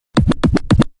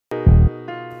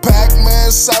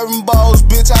man, serving bowls,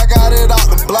 bitch, I got it out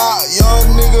the block.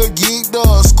 Young nigga geeked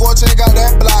up, scorching, got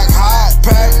that block hot.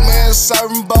 Pac-Man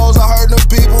serving bowls, I heard them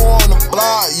people on the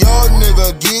block. Young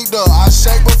nigga geeked up, I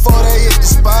shake before they hit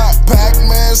the spot.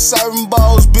 Pac-Man serving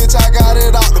bowls, bitch, I got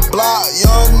it out the block.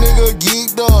 Young nigga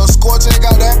geeked up, scorching,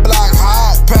 got that block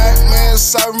hot. Pac-Man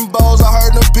serving bowls, I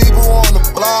heard them people on the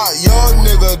block. Young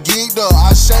nigga geeked up,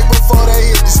 I shake before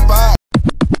they hit the spot.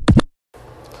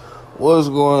 What's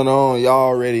going on? Y'all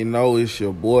already know it's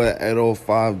your boy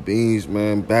 805 Beans,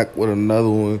 man. Back with another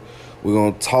one. We're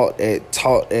gonna talk that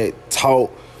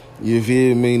talk. You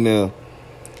feel me? Now,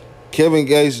 Kevin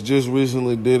Gates just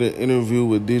recently did an interview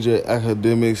with DJ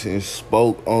Akademics and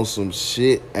spoke on some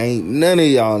shit ain't none of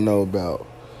y'all know about.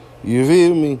 You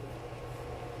feel me?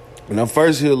 Now,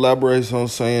 first he elaborates on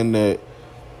saying that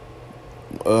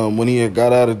when he had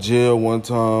got out of jail one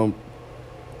time,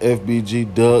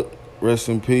 FBG Duck, rest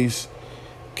in peace,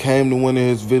 came to one of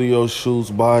his video shoots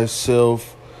by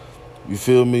himself. You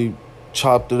feel me?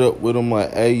 Chopped it up with him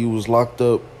like, hey, you was locked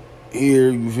up here.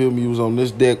 You feel me? You was on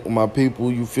this deck with my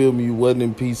people. You feel me? You wasn't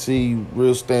in PC. You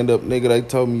real stand-up nigga. They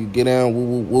told me you get down, whoop,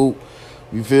 whoop, whoop.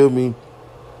 You feel me?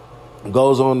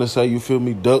 Goes on to say, you feel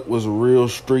me? Duck was a real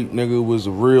street nigga, was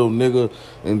a real nigga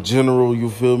in general. You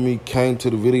feel me? Came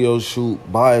to the video shoot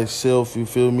by himself. You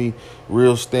feel me?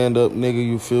 Real stand-up nigga.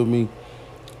 You feel me?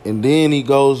 And then he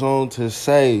goes on to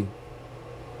say,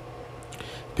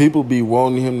 people be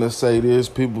wanting him to say this,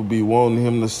 people be wanting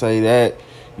him to say that,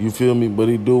 you feel me? But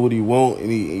he do what he want, and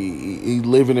he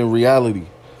living in reality.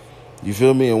 You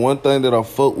feel me? And one thing that I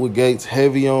fuck with Gates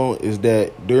heavy on is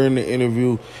that during the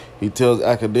interview, he tells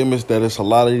Academics that it's a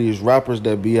lot of these rappers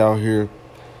that be out here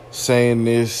saying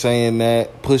this, saying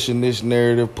that, pushing this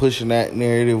narrative, pushing that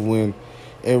narrative, when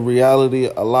in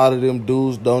reality, a lot of them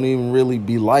dudes don't even really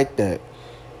be like that.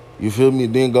 You feel me?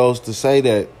 Then goes to say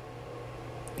that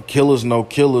killers know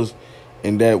killers,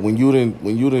 and that when you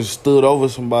done stood over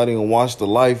somebody and watched the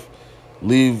life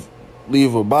leave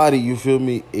a body, you feel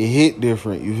me? It hit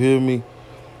different, you feel me?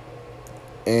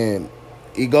 And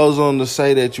he goes on to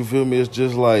say that, you feel me, it's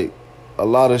just like a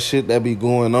lot of shit that be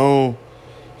going on.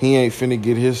 He ain't finna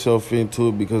get himself into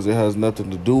it because it has nothing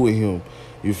to do with him.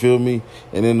 You feel me?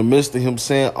 And in the midst of him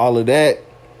saying all of that,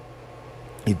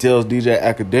 he tells DJ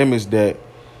Akademics that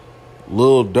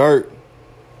Lil Durk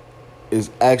is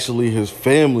actually his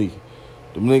family.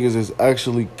 Them niggas is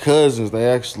actually cousins. They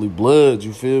actually bloods,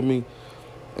 you feel me?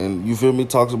 And you feel me?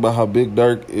 Talks about how Big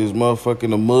Durk is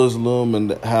motherfucking a Muslim,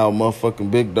 and how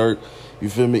motherfucking Big Durk, you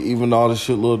feel me? Even all the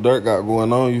shit Lil Durk got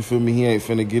going on, you feel me? He ain't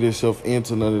finna get himself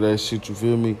into none of that shit, you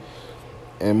feel me?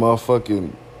 And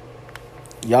motherfucking,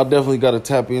 y'all definitely gotta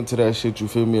tap into that shit, you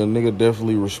feel me? A nigga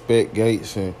definitely respect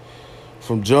Gates, and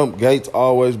from jump, Gates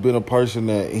always been a person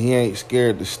that he ain't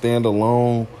scared to stand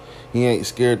alone. He ain't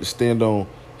scared to stand on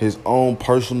his own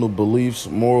personal beliefs,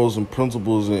 morals, and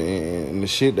principles, and the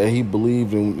shit that he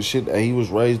believed and the shit that he was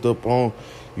raised up on.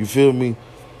 You feel me?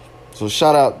 So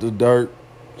shout out to Durk.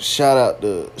 Shout out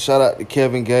to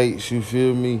Kevin Gates. You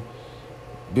feel me?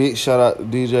 Big shout out to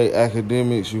DJ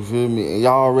Akademics, you feel me? And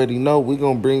y'all already know we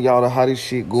gonna bring y'all the hottest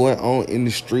shit going on in the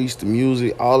streets, the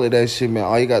music, all of that shit, man.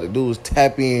 All you got to do is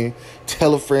tap in,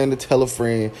 tell a friend to tell a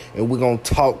friend, and we gonna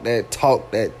talk that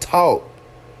talk.